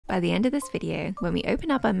By the end of this video, when we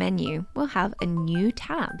open up our menu, we'll have a new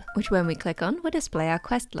tab, which when we click on will display our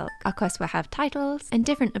quest log. Our quest will have titles and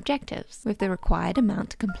different objectives with the required amount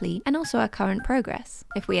to complete and also our current progress.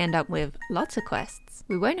 If we end up with lots of quests,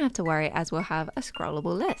 we won't have to worry as we'll have a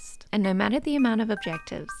scrollable list. And no matter the amount of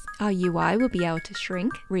objectives, our UI will be able to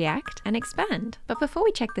shrink, react, and expand. But before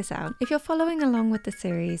we check this out, if you're following along with the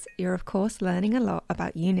series, you're of course learning a lot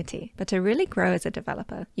about Unity. But to really grow as a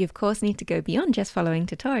developer, you of course need to go beyond just following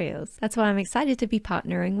tutorials. That's why I'm excited to be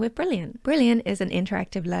partnering with Brilliant. Brilliant is an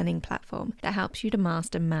interactive learning platform that helps you to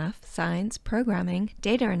master math, science, programming,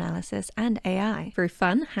 data analysis, and AI through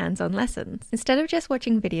fun, hands-on lessons. Instead of just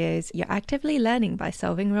watching videos, you're actively learning by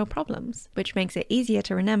solving real problems, which makes it easier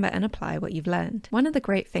to remember and apply what you've learned. One of the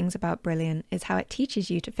great things about Brilliant is how it teaches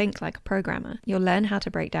you to think like a programmer. You'll learn how to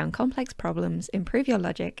break down complex problems, improve your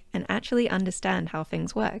logic, and actually understand how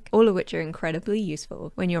things work, all of which are incredibly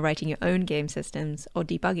useful when you're writing your own game systems or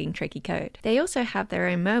debugging tricky code. They also have their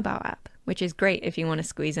own mobile app, which is great if you want to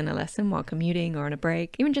squeeze in a lesson while commuting or on a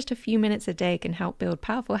break. Even just a few minutes a day can help build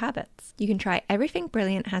powerful habits. You can try everything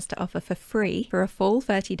Brilliant has to offer for free for a full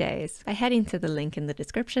 30 days by heading to the link in the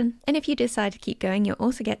description. And if you decide to keep going, you'll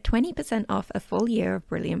also get 20% off a full year of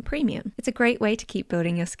Brilliant Premium. It's a great way to keep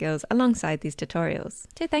building your skills alongside these tutorials.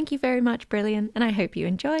 So thank you very much, Brilliant, and I hope you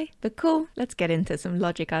enjoy. But cool, let's get into some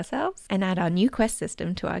logic ourselves and add our new quest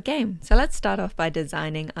system to our game. So let's start off by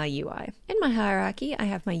designing our UI. In my hierarchy, I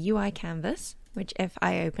have my UI canvas, which if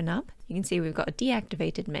I open up, you can see we've got a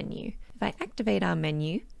deactivated menu. If I activate our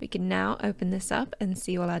menu, we can now open this up and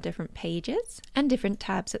see all our different pages and different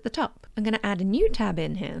tabs at the top. I'm going to add a new tab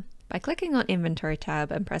in here by clicking on Inventory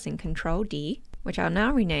tab and pressing Ctrl D, which I'll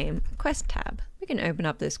now rename Quest tab. We can open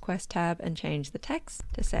up this Quest tab and change the text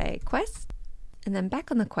to say Quest, and then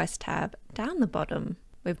back on the Quest tab, down the bottom,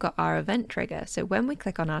 we've got our event trigger. So when we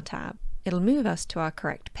click on our tab, it'll move us to our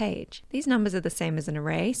correct page. These numbers are the same as an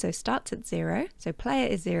array, so starts at 0, so player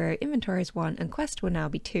is 0, inventory is 1, and quest will now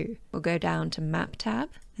be 2. We'll go down to Map tab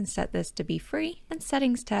and set this to be 3, and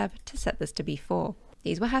Settings tab to set this to be 4.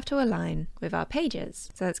 These will have to align with our pages.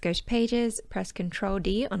 So let's go to Pages, press Ctrl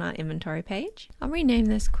D on our inventory page. I'll rename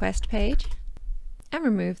this Quest page and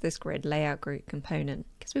remove this grid layout group component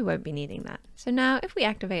because we won't be needing that. So now if we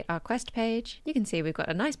activate our Quest page, you can see we've got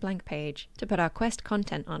a nice blank page to put our Quest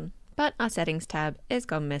content on. But our Settings tab is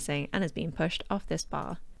gone missing and has been pushed off this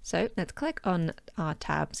bar. So let's click on our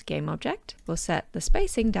tab's game object. We'll set the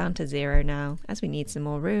spacing down to 0 now as we need some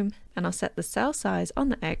more room, and I'll set the cell size on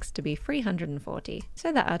the X to be 340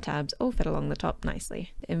 so that our tabs all fit along the top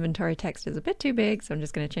nicely. The inventory text is a bit too big, so I'm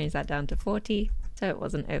just going to change that down to 40 so it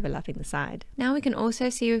wasn't overlapping the side. Now we can also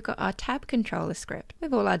see we've got our tab controller script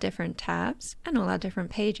with all our different tabs and all our different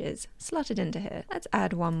pages slotted into here. Let's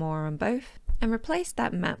add one more on both and replace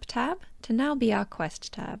that Map tab to now be our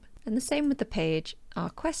Quest tab. And the same with the page,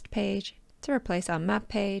 our Quest page to replace our Map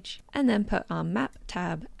page, and then put our Map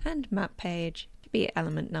tab and Map page to be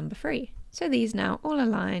element number 3. So these now all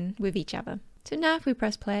align with each other. So now if we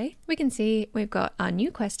press play, we can see we've got our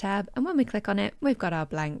new Quest tab, and when we click on it, we've got our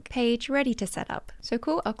blank page ready to set up. So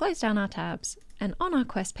cool, I'll close down our tabs. And on our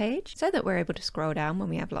Quest page, so that we're able to scroll down when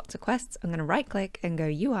we have lots of quests, I'm going to right click and go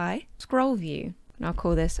UI, Scroll View. And I'll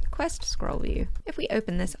call this Quest Scroll View. If we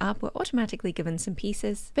open this up, we're automatically given some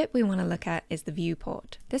pieces. The bit we want to look at is the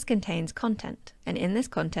viewport. This contains content, and in this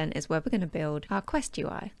content is where we're going to build our Quest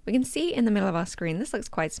UI. We can see in the middle of our screen, this looks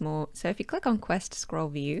quite small, so if you click on Quest Scroll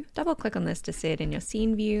View, double click on this to see it in your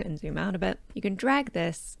scene view and zoom out a bit. You can drag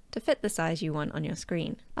this to fit the size you want on your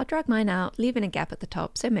screen. I'll drag mine out, leaving a gap at the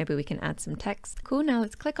top, so maybe we can add some text. Cool, now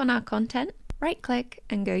let's click on our content, right click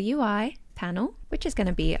and go UI, panel, which is going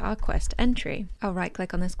to be our quest entry. I'll right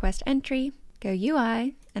click on this quest entry, go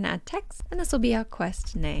UI and add text, and this will be our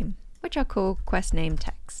quest name, which I'll call quest name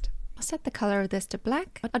text. I'll set the color of this to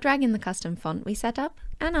black. I'll drag in the custom font we set up,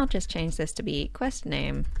 and I'll just change this to be quest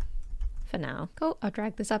name for now. Cool, I'll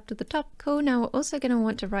drag this up to the top. Cool, now we're also going to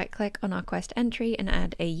want to right click on our quest entry and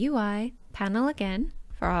add a UI panel again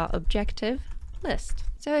for our objective list.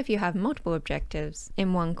 So if you have multiple objectives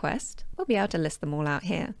in one quest, we'll be able to list them all out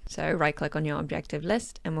here. So right click on your objective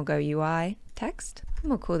list and we'll go UI text, and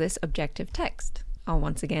we'll call this objective text. I'll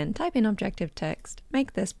once again type in objective text,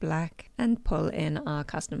 make this black, and pull in our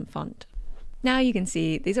custom font. Now you can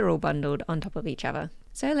see these are all bundled on top of each other.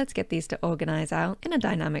 So let's get these to organize out in a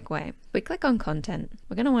dynamic way. If we click on content,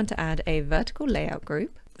 we're going to want to add a vertical layout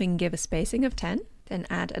group. We can give a spacing of 10, then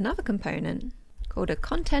add another component called a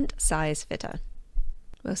content size fitter.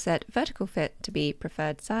 We'll set vertical fit to be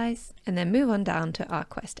preferred size, and then move on down to our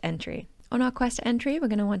quest entry. On our quest entry, we're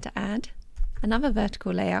going to want to add another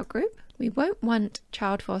vertical layout group. We won't want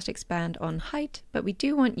child forced expand on height, but we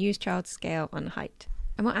do want use child scale on height.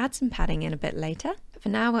 And we'll add some padding in a bit later. But for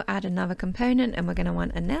now, we'll add another component, and we're going to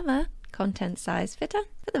want another content size fitter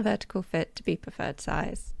for the vertical fit to be preferred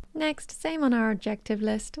size. Next, same on our objective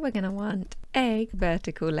list, we're going to want a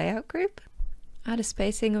vertical layout group. Add a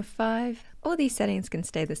spacing of 5. All these settings can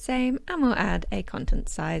stay the same, and we'll add a content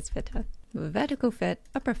size fitter with a vertical fit,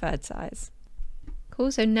 a preferred size.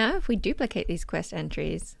 Cool, so now if we duplicate these quest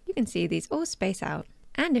entries, you can see these all space out.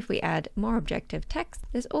 And if we add more objective text,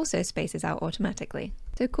 this also spaces out automatically.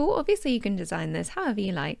 So cool, obviously you can design this however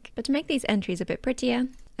you like, but to make these entries a bit prettier,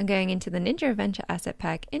 I'm going into the Ninja Adventure Asset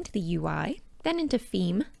Pack, into the UI, then into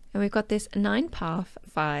Theme, and we've got this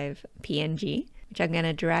 9path5 PNG, which I'm going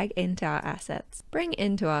to drag into our assets, bring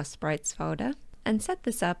into our sprites folder, and set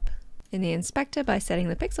this up in the inspector by setting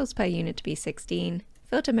the pixels per unit to be 16,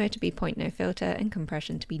 filter mode to be point no filter, and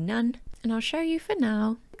compression to be none. And I'll show you for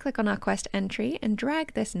now. Click on our quest entry and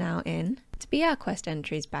drag this now in to be our quest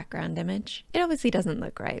entry's background image. It obviously doesn't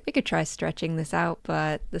look great. We could try stretching this out,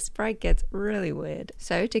 but the sprite gets really weird.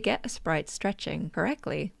 So to get a sprite stretching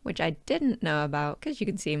correctly, which I didn't know about, because you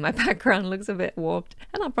can see my background looks a bit warped,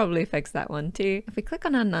 and I'll probably fix that one too. If we click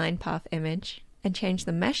on our 9path image and change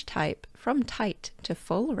the mesh type from tight to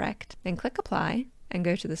full rect, then click apply and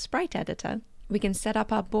go to the sprite editor, we can set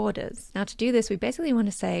up our borders. Now to do this, we basically want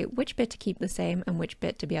to say which bit to keep the same and which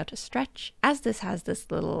bit to be able to stretch. As this has this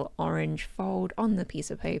little orange fold on the piece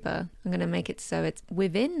of paper, I'm going to make it so it's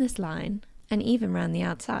within this line and even around the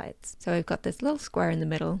outsides. So we've got this little square in the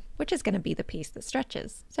middle, which is going to be the piece that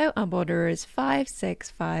stretches. So our border is 5, 6,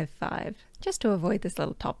 5, 5, just to avoid this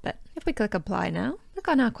little top bit. If we click apply now, look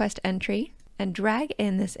on our quest entry, and drag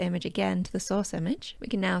in this image again to the source image, we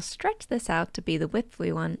can now stretch this out to be the width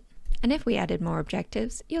we want. And if we added more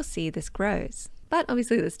objectives, you'll see this grows. But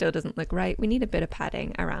obviously this still doesn't look right. We need a bit of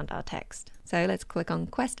padding around our text. So let's click on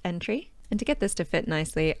quest entry. And to get this to fit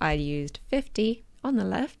nicely, I used 50 on the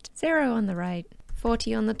left, 0 on the right,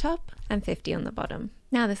 40 on the top, and 50 on the bottom.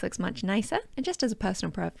 Now this looks much nicer. And just as a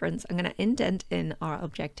personal preference, I'm going to indent in our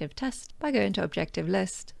objective test by going to objective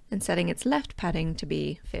list and setting its left padding to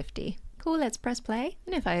be 50. Cool, let's press play.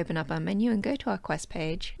 And if I open up our menu and go to our quest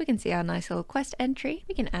page, we can see our nice little quest entry.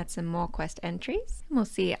 We can add some more quest entries, and we'll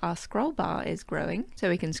see our scroll bar is growing, so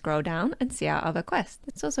we can scroll down and see our other quests.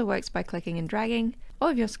 This also works by clicking and dragging, or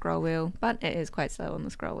with your scroll wheel, but it is quite slow on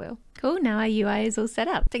the scroll wheel. Cool, now our UI is all set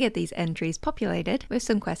up. To get these entries populated with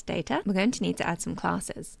some quest data, we're going to need to add some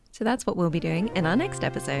classes. So that's what we'll be doing in our next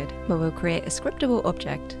episode, where we'll create a scriptable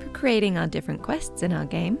object for creating our different quests in our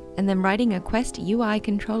game, and then writing a quest UI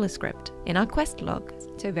controller script in our quest log.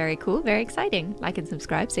 So very cool, very exciting. Like and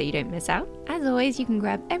subscribe so you don't miss out. As always, you can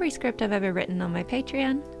grab every script I've ever written on my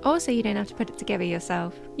Patreon, or so you don't have to put it together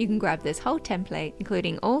yourself. You can grab this whole template,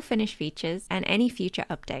 including all finished features and any future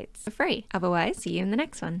updates, for free. Otherwise, see you in the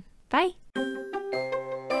next one. Bye!